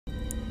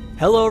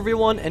Hello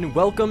everyone and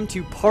welcome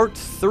to part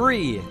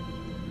 3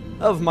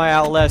 of my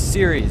Outlast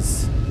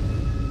series.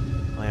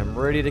 I am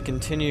ready to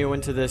continue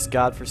into this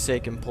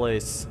godforsaken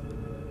place.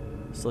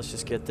 So let's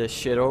just get this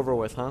shit over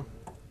with, huh?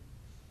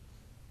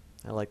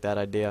 I like that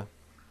idea.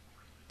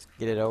 Let's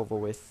get it over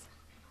with.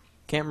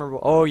 Can't remember.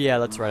 Oh yeah,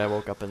 that's right, I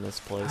woke up in this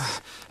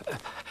place.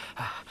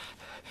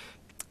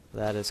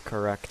 That is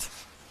correct.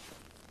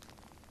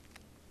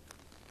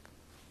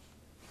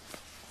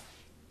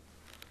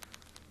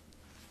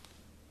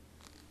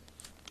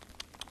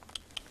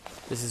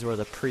 This is where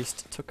the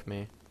priest took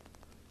me.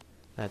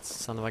 That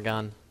son of a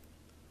gun.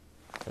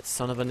 That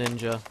son of a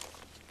ninja.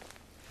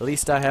 At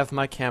least I have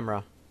my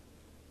camera.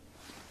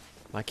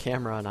 My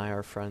camera and I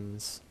are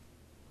friends.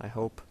 I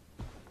hope.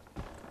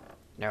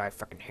 No, I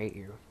fucking hate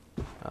you.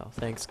 Oh,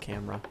 thanks,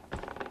 camera.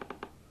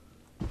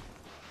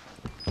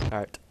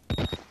 Alright.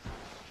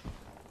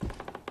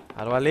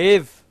 How do I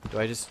leave? Do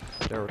I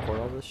record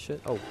all this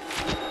shit? Oh.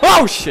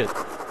 Oh, shit!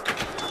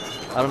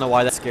 I don't know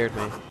why that scared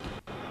me.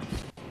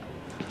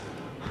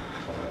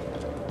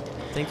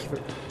 Thank you for...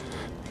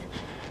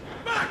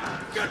 Back!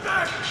 Get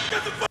back!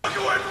 Get the fuck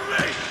away from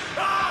me!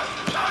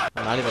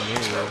 I'm not even near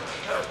you.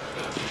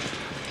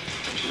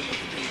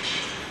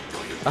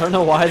 I don't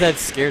know why that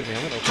scared me.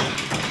 I'm gonna open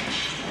it.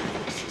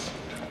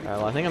 Alright,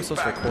 well, I think I'm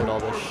supposed to record all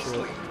this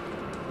shit.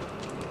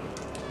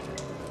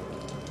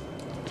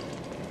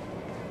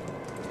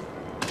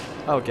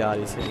 Oh god,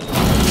 he's hitting me.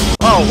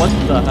 Oh, what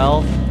the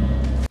hell?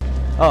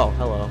 Oh,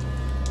 hello.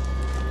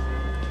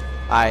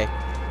 Hi.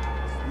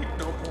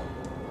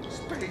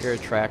 You're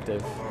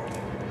attractive.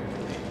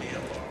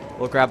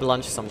 We'll grab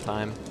lunch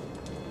sometime.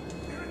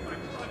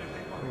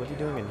 What are you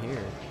doing in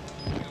here?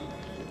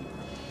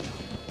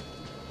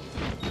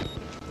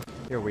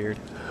 You're weird.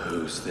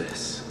 Who's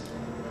this?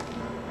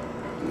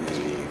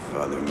 Maybe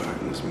Father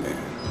Martin's man.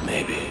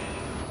 Maybe.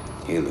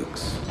 He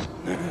looks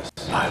nervous.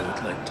 I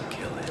would like to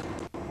kill him.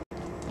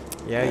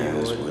 Yeah, you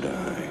As would. would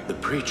I. The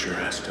preacher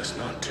asked us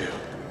not to.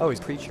 Oh,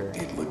 he's preacher.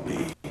 It would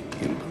be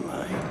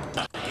impolite.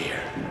 Not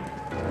here.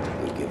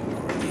 We'll give him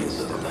a release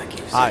Like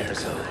you Hi. said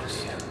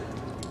ourselves.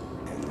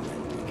 and then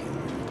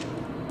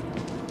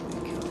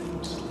we kill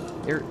him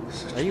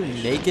slow. Are you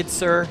naked,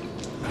 sir?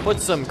 Put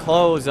some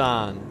clothes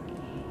on.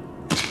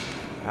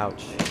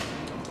 Ouch.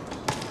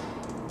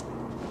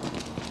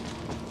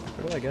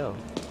 Where do I go?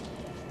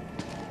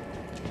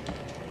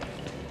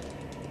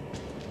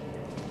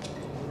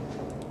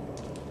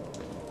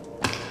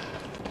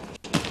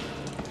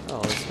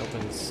 Oh, there's an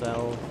open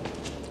cell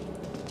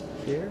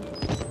here.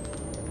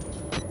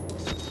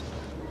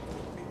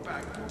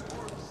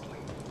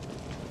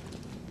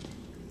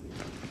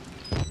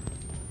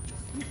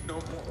 No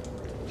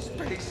more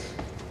space.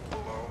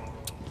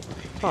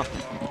 Huh.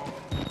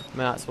 Am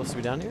I not supposed to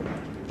be down here?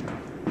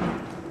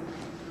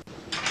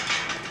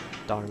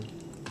 Darn.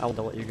 I want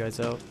to let you guys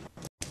out.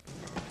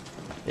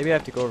 Maybe I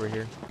have to go over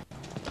here.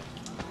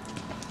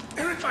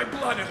 They're in my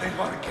blood and they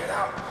want to get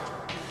out.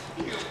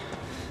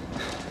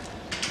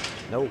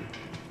 No.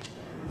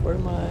 Where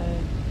am I?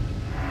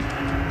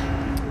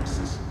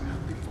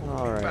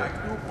 Alright.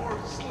 No more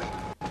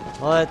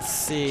sleep. Let's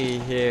see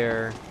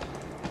here.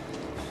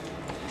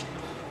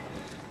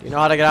 You know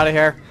how to get out of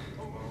here?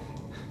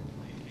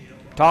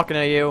 Talking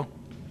to you.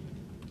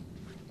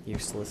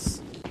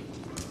 Useless.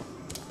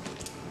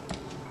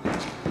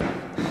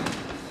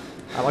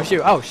 I want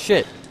you. Oh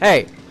shit.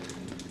 Hey.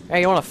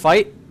 Hey, you wanna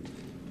fight?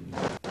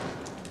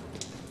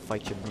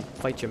 Fight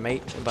your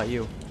mate. What about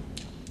you?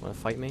 Wanna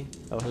fight me?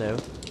 Oh hello.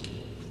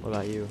 What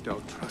about you?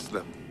 Don't trust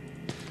them.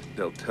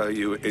 They'll tell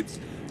you it's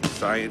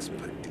science,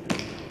 but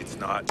it's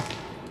not.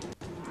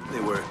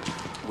 They were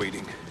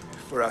waiting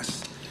for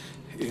us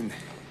in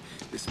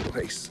this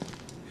place.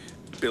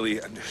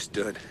 Billy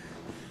understood.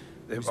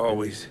 They've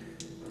always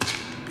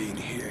been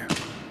here.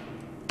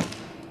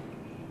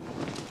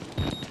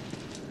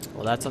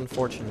 Well, that's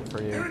unfortunate for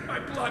They're you. in my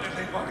blood and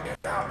they want to get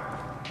out.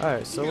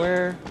 Alright, so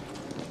where...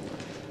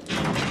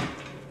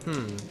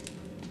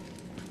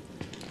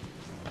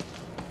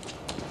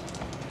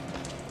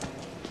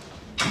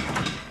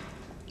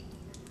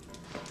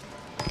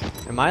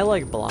 Am I,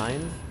 like,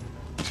 blind?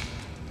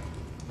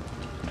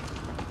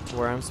 To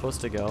where I'm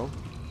supposed to go?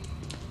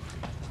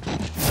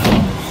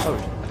 Oh.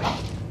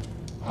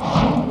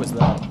 What was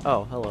that?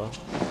 Oh, hello.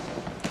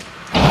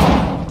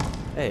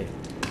 Hey.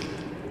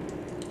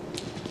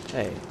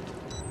 Hey.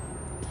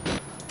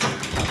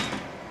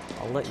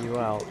 I'll let you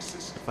out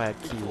if I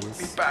had Be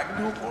keys. back.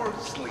 No more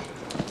sleep.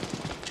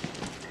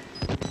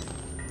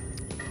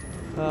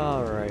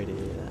 Alrighty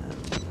then.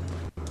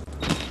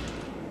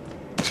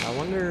 I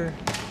wonder...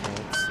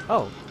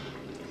 Oh.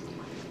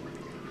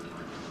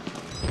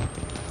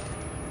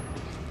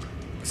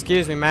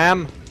 Excuse me,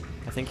 ma'am.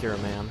 I think you're a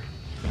ma'am.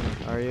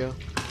 Are you?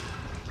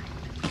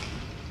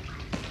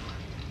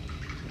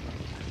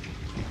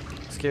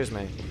 Excuse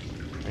me.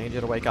 I need you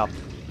to wake up.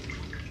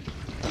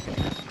 Okay.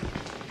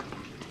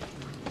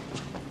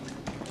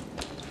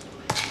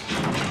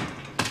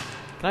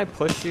 Can I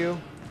push you?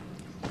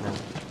 No.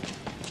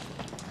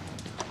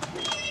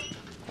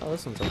 Oh,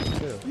 this one's open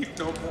too. Need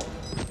no more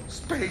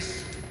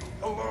space.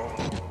 alone.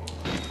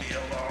 Leave me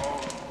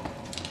alone.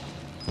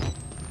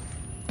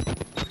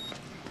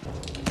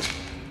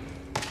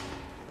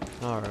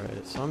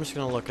 Alright, so I'm just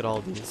gonna look at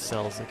all these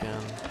cells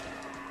again.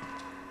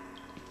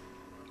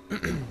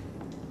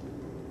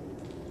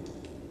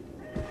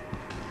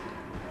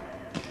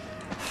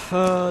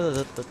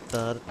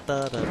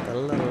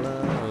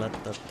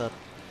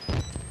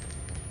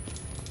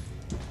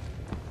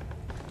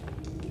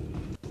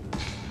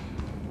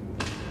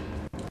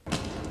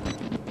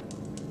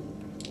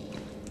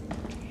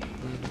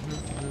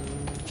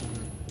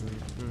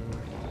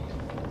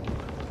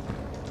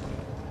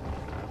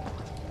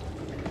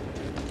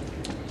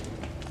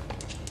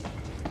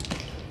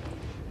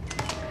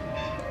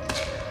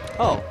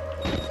 Oh.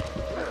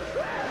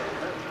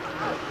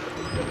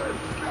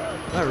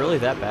 Not really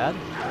that bad.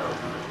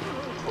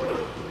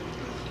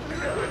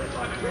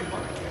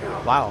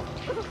 Wow.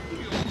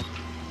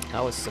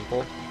 That was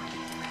simple.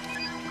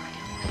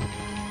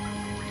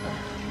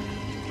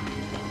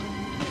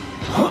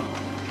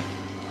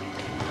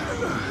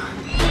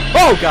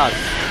 Oh god!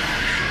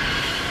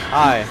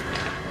 Hi.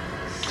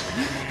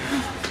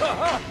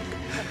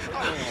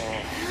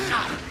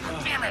 God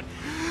damn it!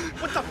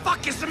 What the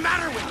fuck is the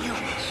matter with you?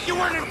 You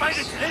weren't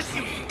invited to this,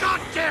 you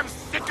goddamn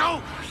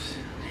sicko!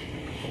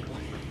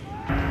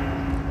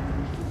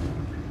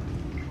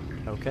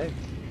 Okay.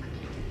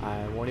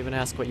 I won't even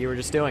ask what you were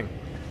just doing.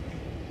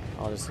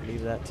 I'll just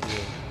leave that to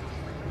you.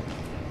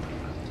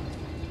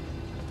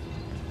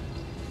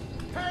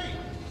 Hey!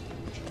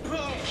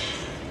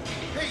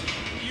 Hey,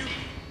 you...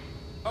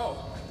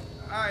 Oh,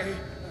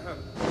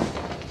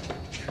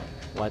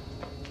 What?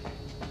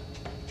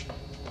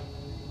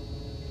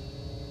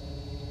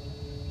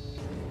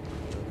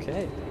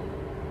 Okay.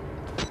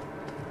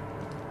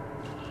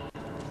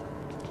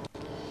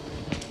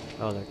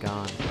 Oh, they're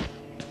gone.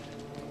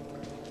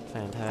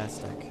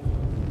 Fantastic.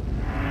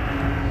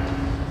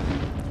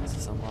 Is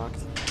this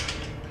unlocked?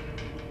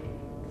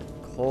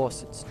 Of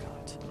course it's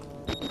not.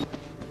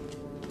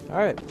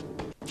 Alright.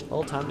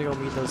 Well, time to go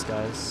meet those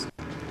guys.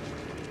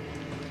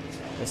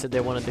 They said they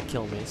wanted to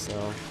kill me,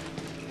 so...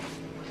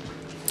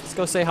 Let's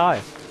go say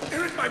hi.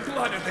 They're in my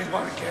blood and they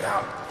want to get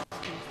out.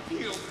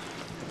 Feel.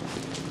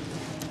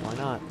 Why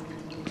not?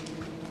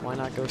 Why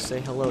not go say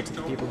hello to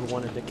the people who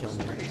wanted to kill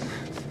me?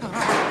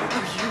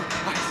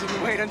 I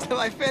didn't wait until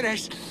I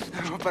finished,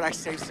 but I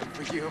saved some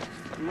for you.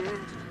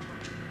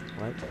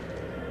 What?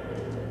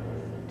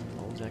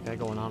 What was that guy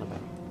going on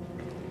about?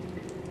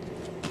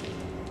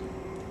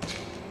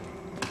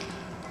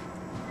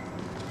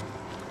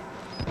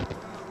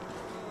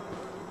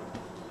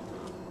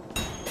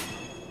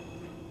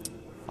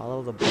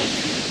 Follow the boat.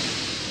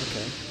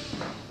 Okay.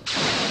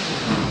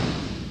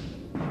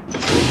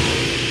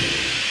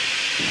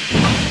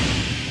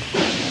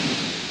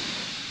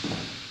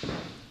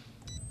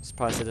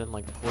 Surprised they didn't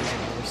like poison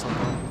me or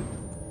something.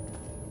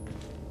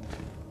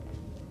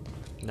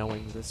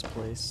 Knowing this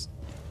place.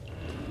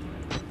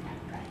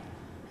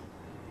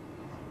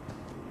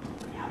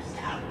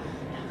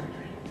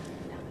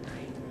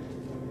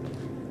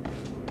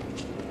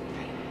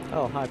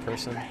 Oh, hi,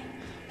 person.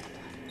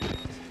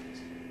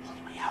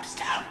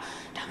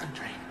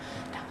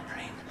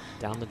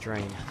 Down the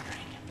drain.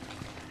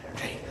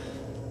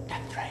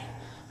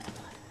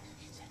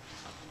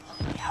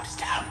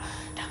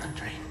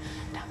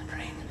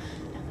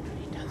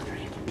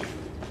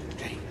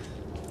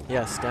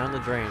 Yes, down the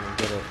drain and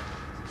get it.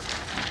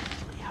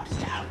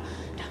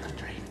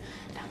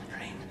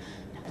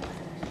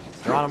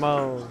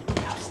 Geronimo!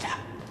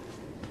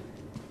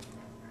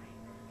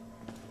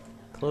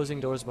 Closing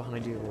doors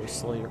behind you will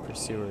slow your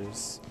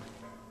pursuers.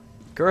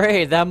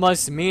 Great, that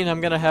must mean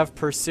I'm gonna have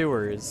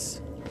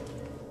pursuers.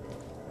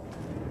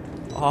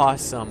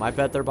 Awesome, I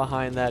bet they're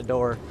behind that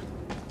door.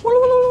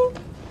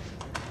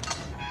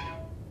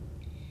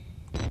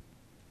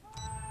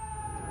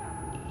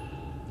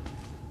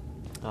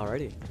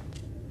 Alrighty.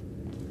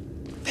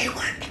 They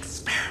weren't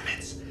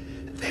experiments.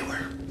 They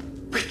were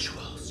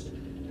rituals.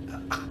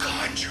 A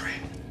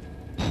conjuring.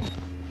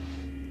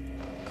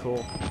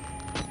 Cool.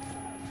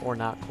 Or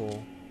not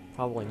cool.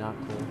 Probably not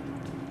cool.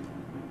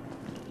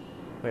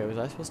 Wait, was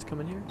I supposed to come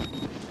in here?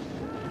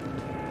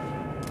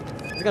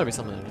 There's gotta be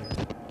something in here.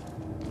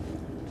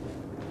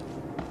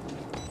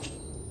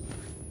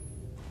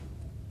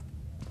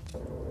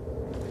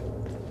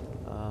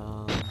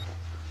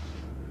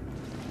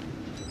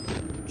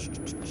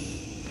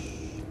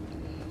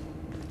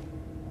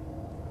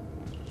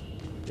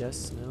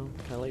 Yes, no.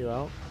 Can I let you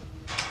out?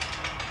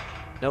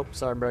 Nope,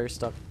 sorry bro, you're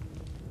stuck.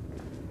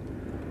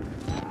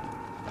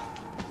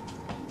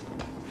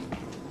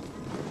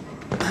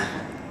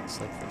 Looks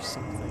like there's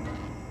something.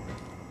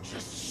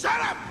 Just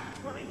shut up!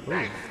 Let me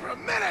think for a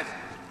minute!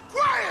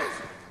 Quiet!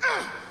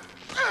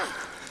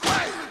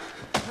 Quiet!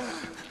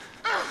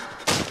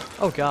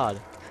 Oh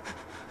god.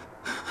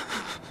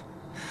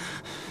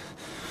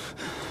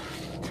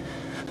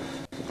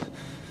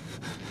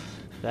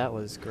 That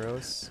was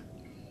gross.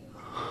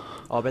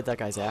 Oh, I bet that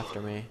guy's after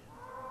me.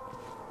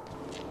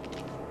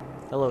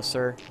 Hello,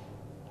 sir.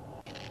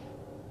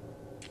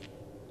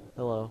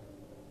 Hello.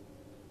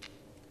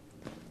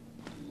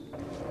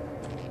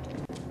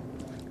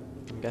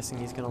 I'm guessing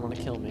he's gonna want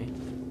to kill me.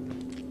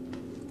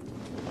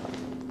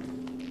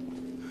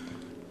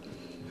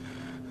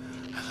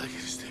 I'd like you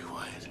to stay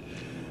quiet.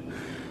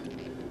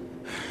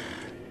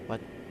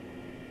 What?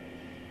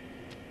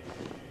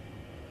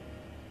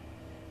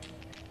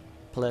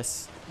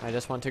 Please. I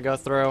just want to go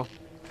through.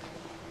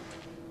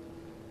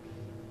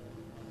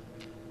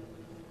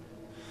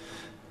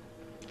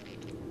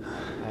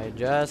 I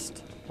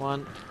just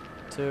want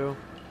to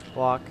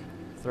walk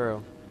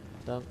through.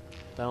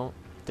 Don't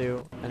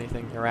do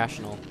anything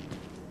irrational.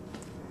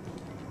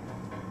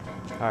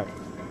 Alright.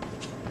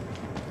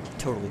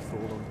 Totally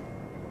fooled him.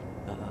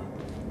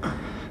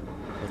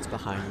 What's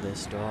behind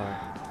this door?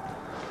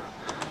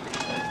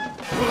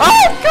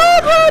 Oh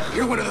god, run!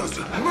 You're one of those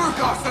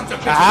Murkoff sons of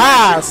bitches.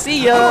 Ah,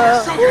 see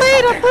ya Show you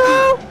later,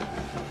 bro!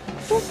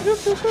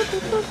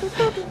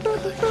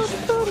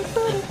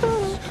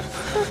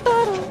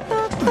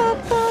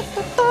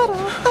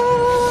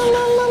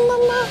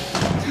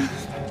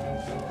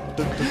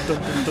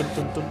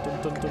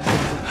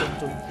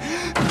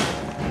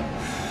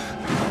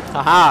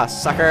 Haha,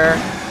 sucker!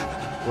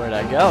 Where'd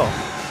I go?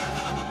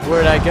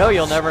 Where'd I go?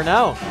 You'll never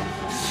know.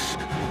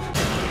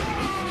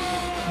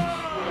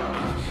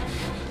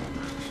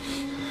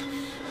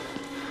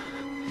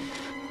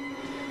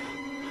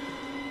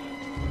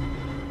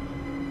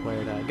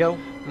 Where'd I go?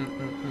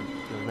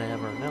 You'll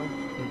never know.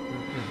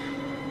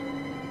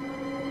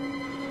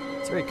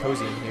 It's very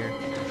cozy in here.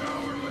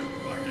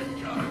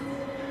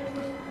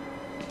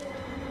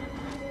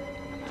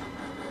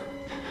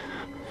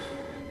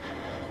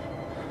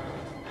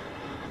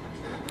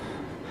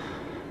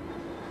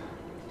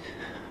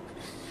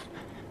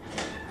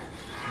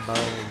 Boom.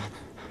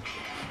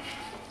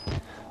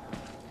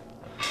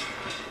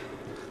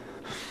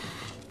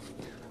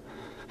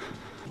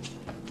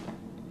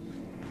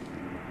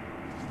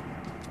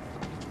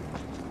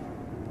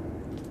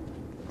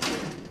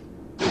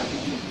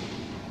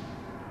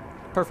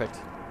 Perfect.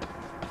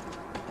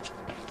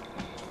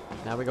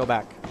 Now we go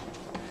back.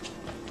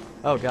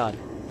 Oh god.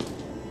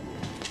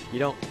 You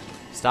don't...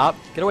 Stop.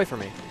 Get away from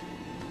me.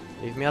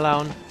 Leave me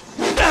alone.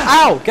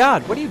 Ow!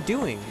 God, what are you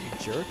doing, you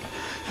jerk?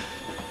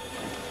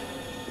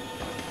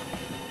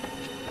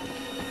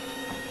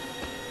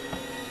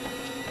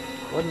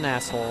 What an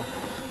asshole.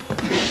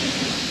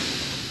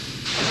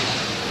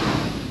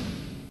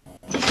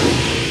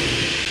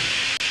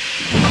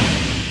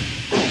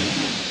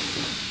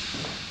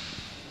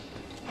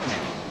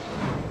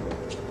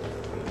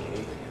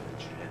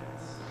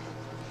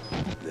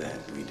 That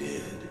we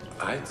did.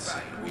 I'd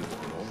say we were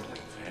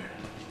morally fair.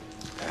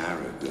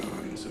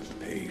 Paragons of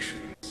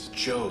patience.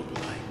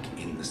 Job-like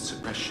in the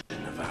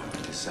suppression of our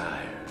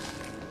desires.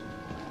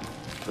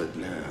 But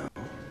now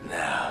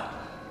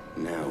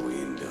we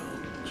indulge.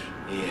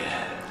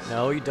 Yes.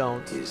 No, you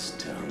don't. His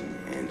tongue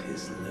and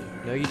his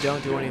liver. No, you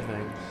don't do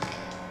anything.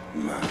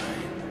 Mine.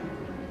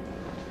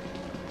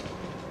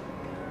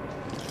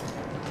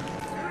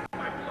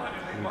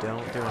 You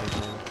don't do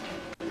anything.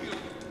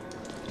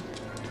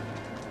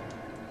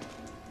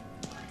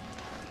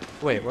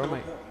 Wait, where am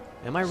I?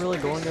 Am I really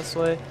going this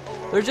way?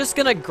 They're just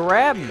gonna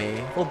grab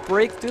me. We'll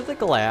break through the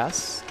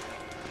glass.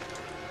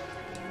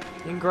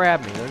 And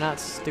grab me. They're not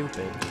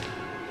stupid.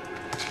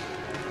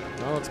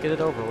 Well, let's get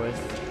it over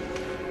with.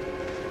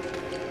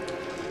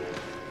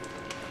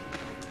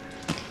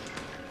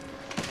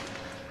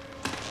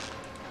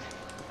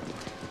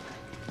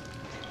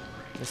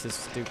 This is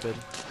stupid.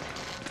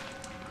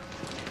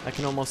 I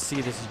can almost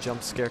see this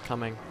jump scare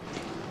coming.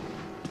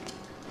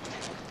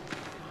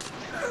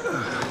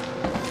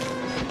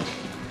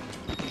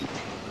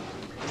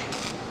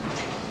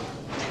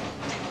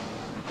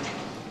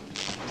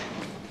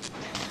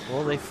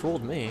 Well, they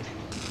fooled me.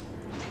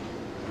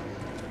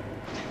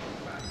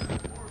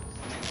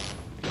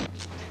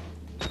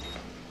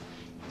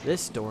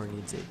 This door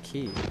needs a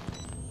key.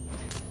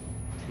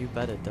 You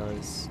bet it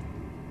does.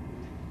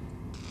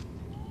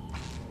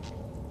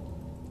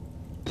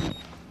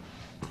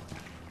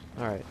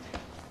 Alright.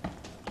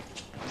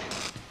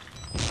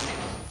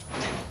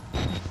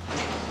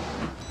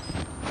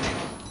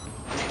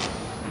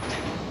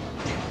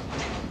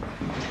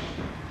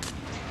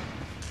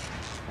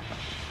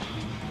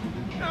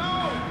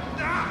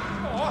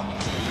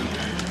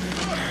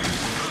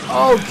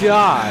 Oh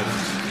god!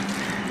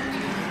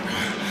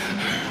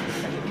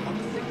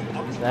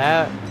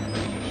 That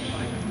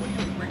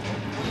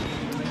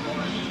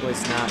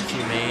was not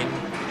humane.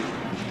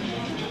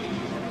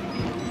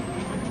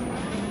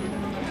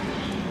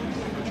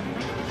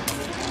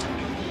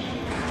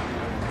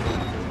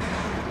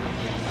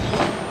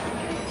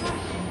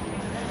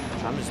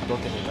 I'm just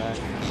booking it back.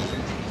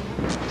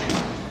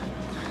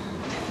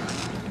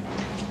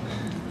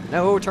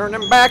 No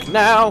turning back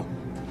now!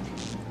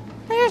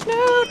 There's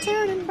no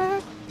turning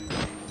back.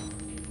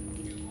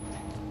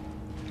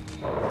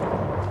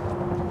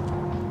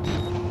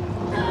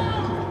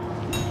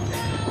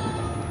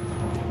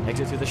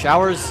 Exit through the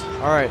showers.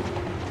 All right.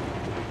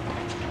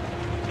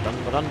 Dun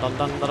dun dun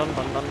dun dun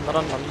dun dun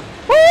dun dun.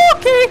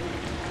 Okay.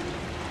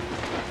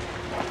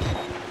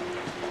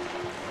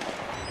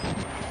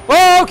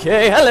 Whoa!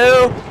 Okay,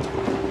 hello.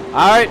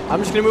 Alright,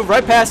 I'm just gonna move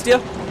right past you.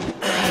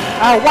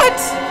 What?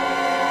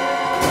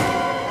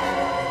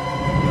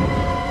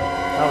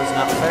 That was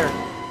not fair.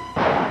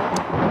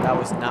 That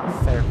was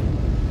not fair.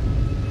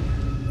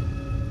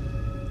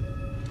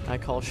 I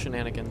call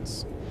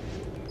shenanigans.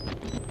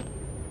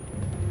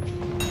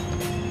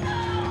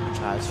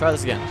 Alright, let's try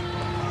this again.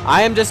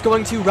 I am just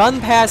going to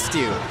run past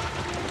you,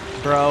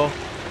 bro.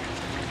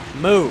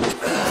 Move.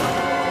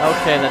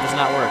 Okay, that does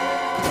not work.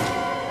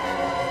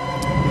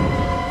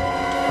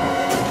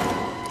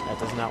 That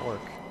does not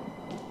work.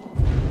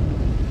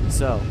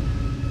 So,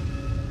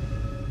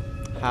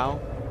 how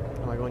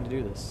am I going to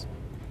do this?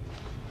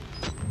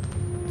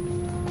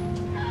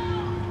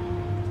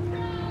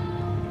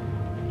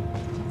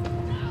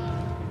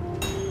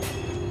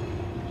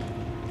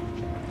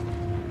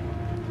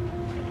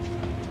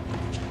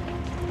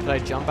 Could I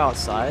jump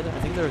outside? I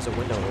think there was a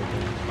window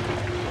open.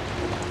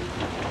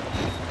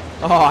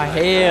 Oh,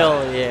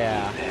 hell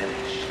yeah.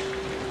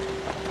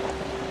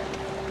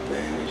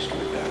 Vanished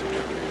without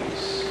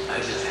trace. I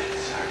just had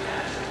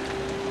sarcasm.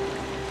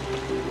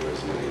 It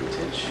was my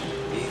intention.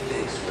 He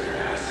thinks we're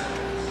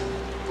assholes.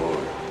 Or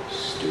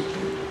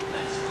stupid.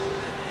 Let's hold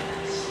him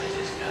and slit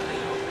his belly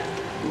open.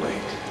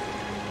 Wait.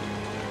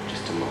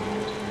 Just a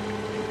moment.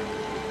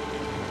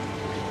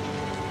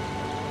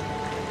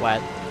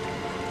 What?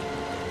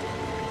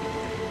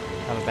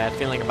 I have a bad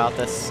feeling about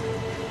this. I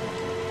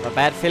have a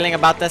bad feeling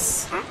about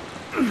this.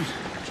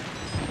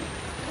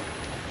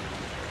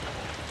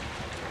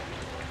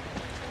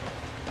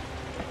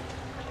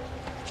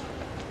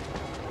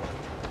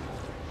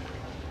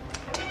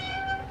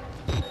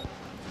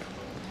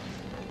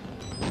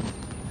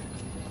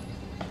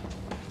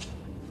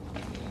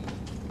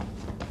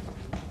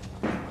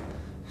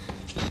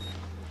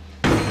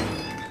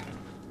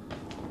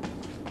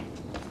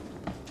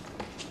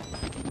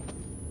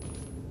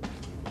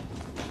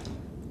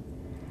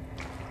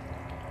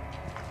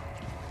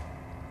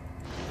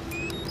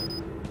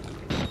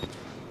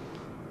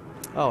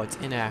 Oh, it's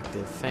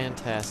inactive.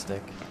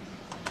 Fantastic.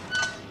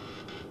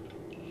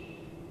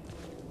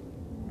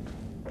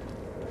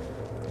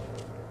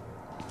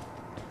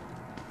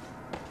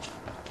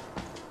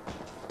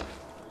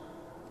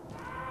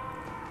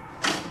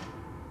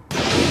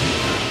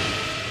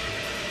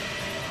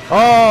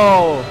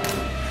 Oh!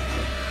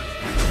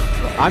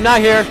 I'm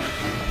not here.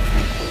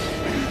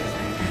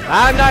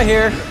 I'm not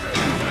here.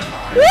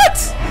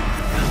 What?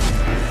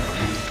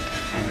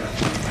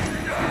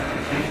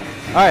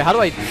 Alright, how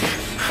do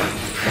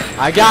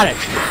I got it.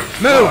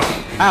 Move.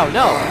 Ow,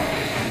 no.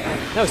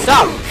 No,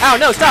 stop. Ow,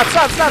 no, stop.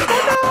 No.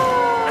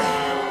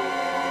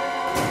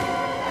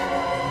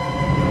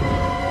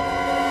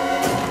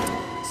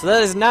 So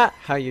that is not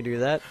how you do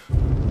that.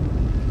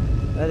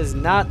 That is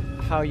not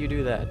how you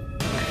do that.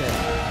 Okay.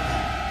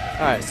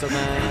 Alright, so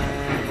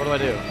then, what do I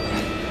do?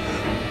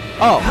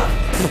 Oh.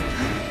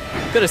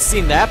 Could have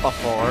seen that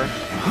before.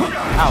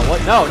 Ow,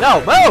 what? No,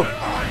 move!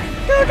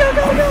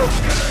 Go.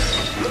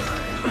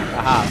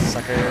 Aha,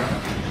 sucker.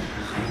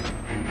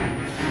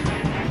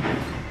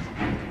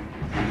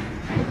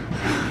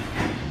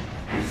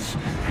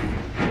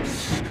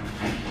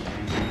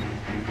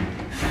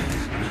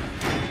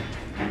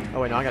 Oh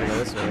wait, no, I gotta go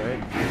this way,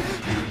 right?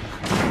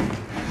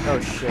 Oh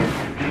shit.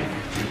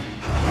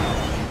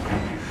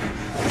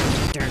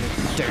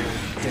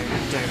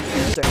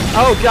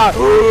 Oh god!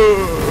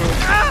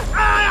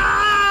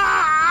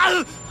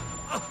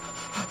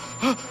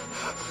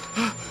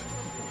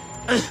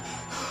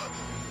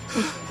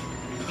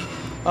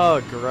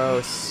 Oh,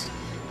 gross.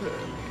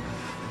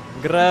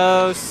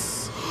 Gross.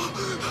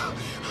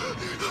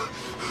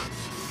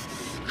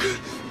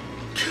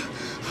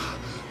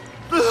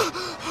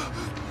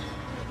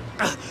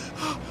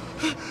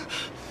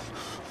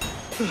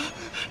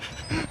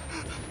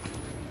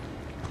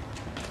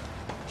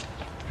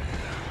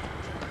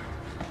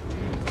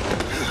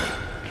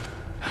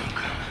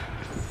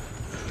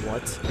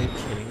 What? Are you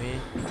kidding me?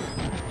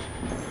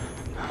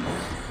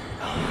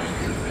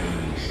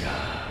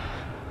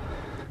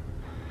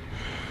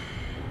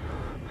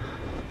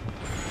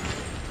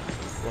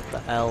 What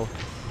the L?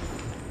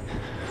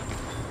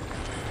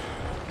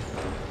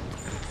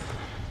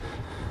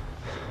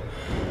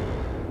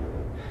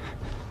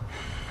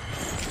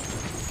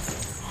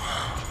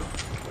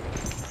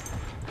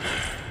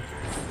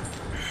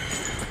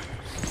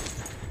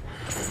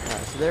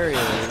 Alright, so there he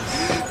is.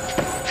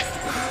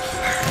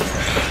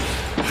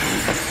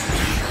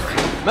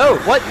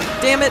 Move! What?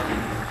 Damn it!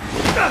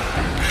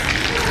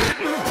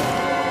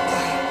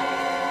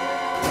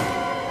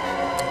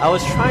 I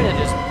was trying to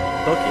just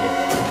book it.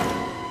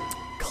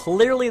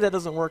 Clearly that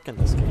doesn't work in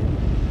this game.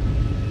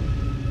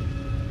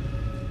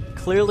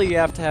 Clearly you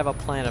have to have a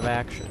plan of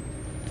action.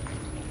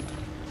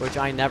 Which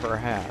I never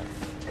have.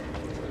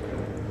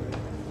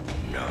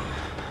 No.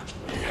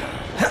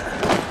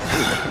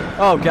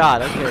 Oh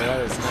god, okay,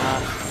 that is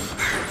not...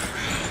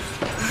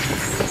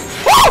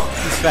 Woo!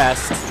 He's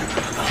fast.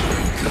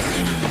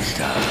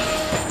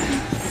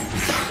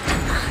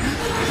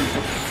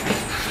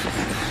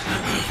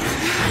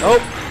 Oh!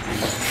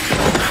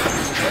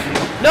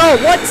 No,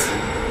 what?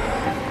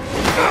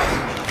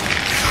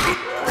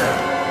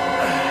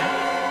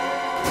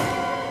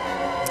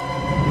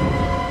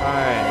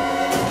 Alright.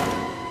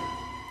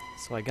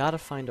 So I gotta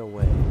find a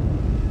way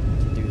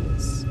to do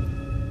this.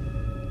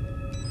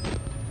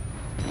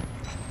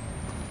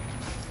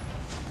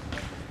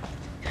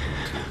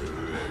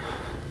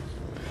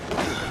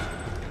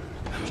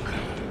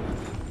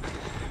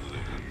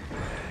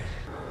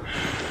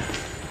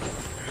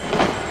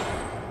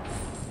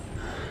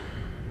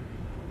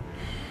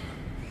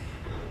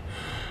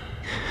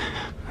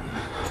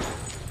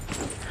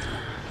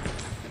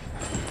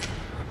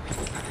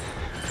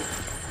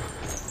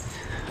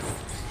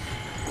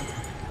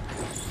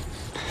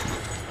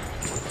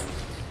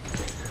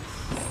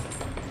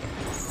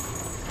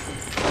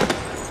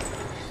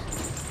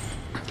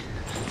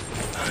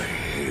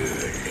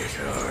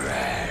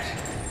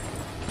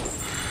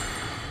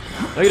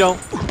 No, you don't.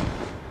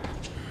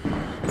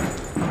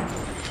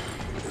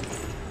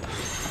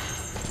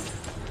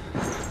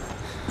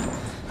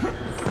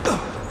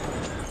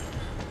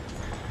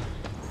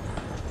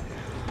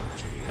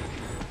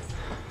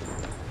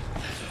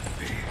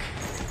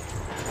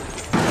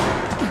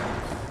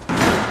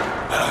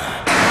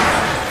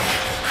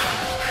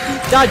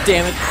 God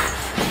damn it.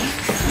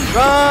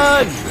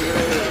 Run!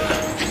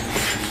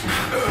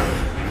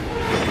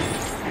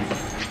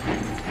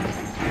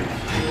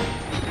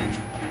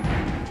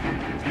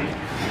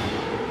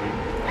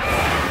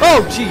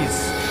 Oh,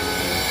 jeez.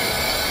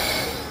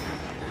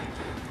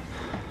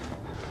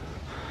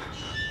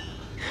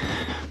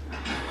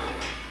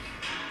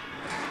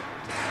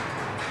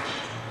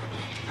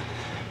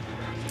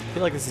 I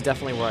feel like this is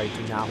definitely where I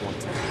do not want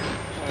to.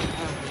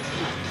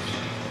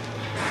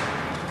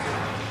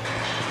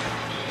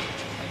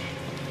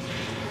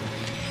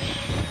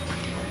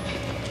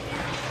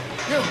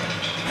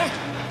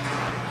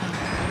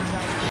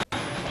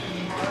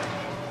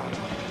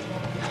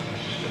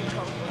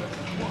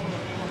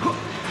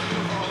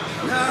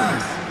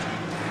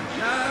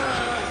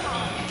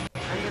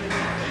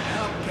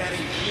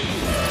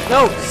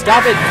 No,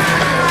 stop it!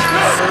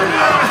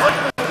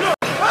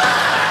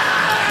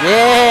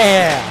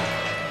 Yeah!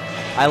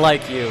 I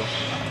like you.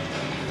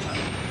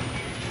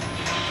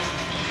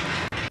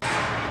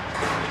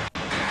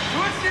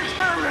 What's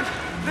determined?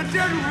 The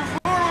dead will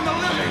perform on the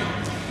living.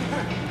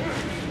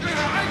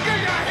 I give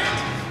you a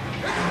hint.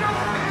 It's not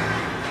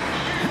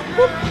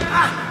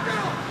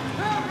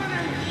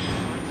happening.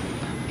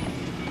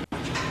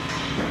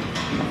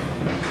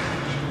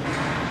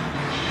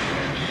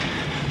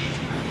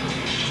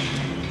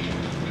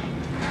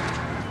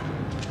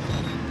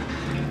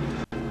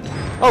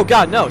 Oh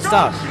god, no,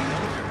 stop.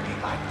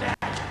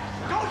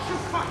 Don't you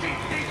fucking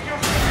think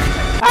you're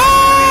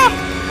Ah!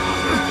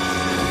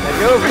 Let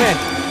go of me.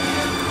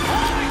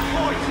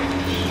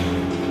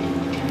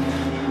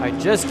 I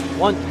just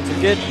want to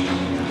get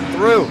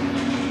through.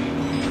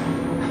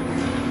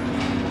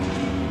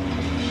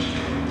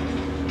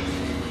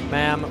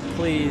 Ma'am,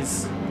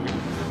 please.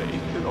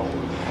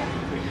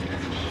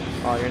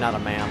 Oh, you're not a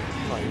ma'am. I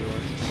thought you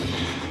were.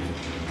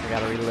 I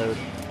gotta reload.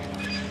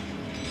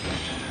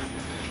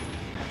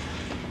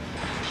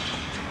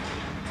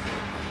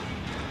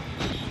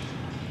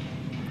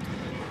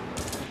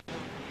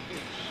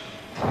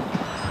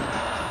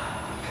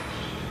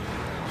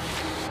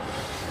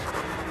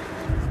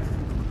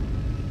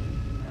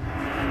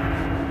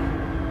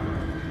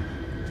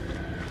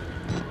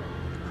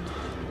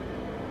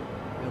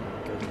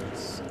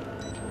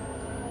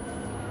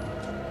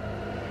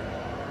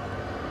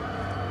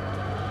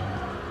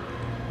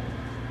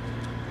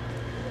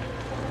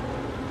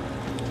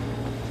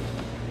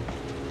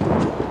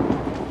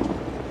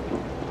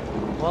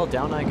 Well,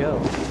 down I go.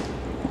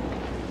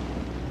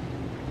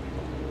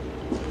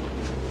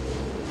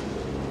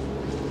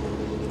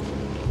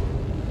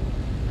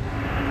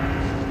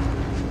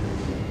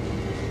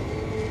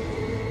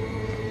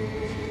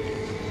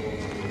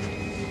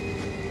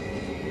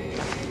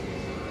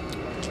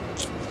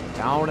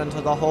 Down into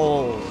the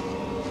hole.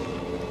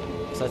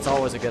 So that's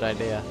always a good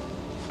idea.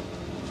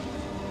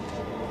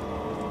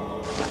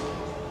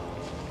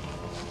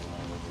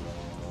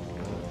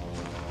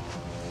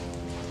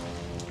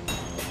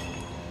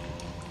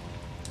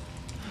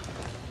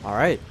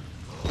 Alright.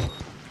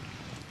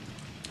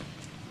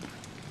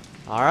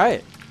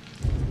 Alright.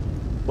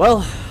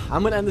 Well,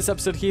 I'm gonna end this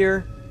episode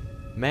here.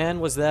 Man,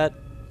 was that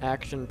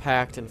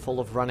action-packed and full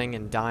of running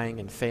and dying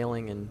and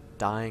failing and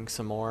dying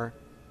some more.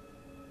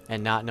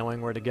 And not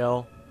knowing where to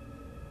go.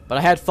 But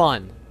I had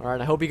fun.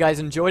 Alright, I hope you guys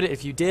enjoyed it.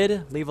 If you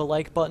did, leave a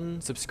like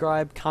button,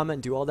 subscribe,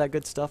 comment, do all that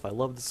good stuff. I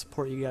love the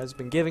support you guys have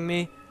been giving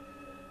me.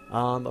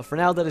 But for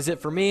now, that is it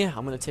for me.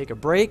 I'm gonna take a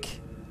break.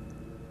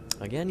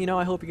 Again, you know,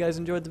 I hope you guys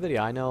enjoyed the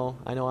video. I know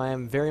I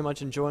am very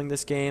much enjoying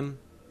this game.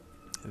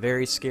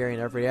 Very scary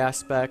in every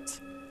aspect.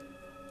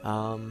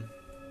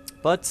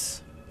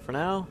 But for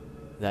now,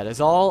 that is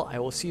all. I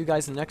will see you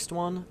guys in the next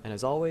one. And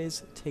as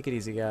always, take it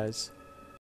easy, guys.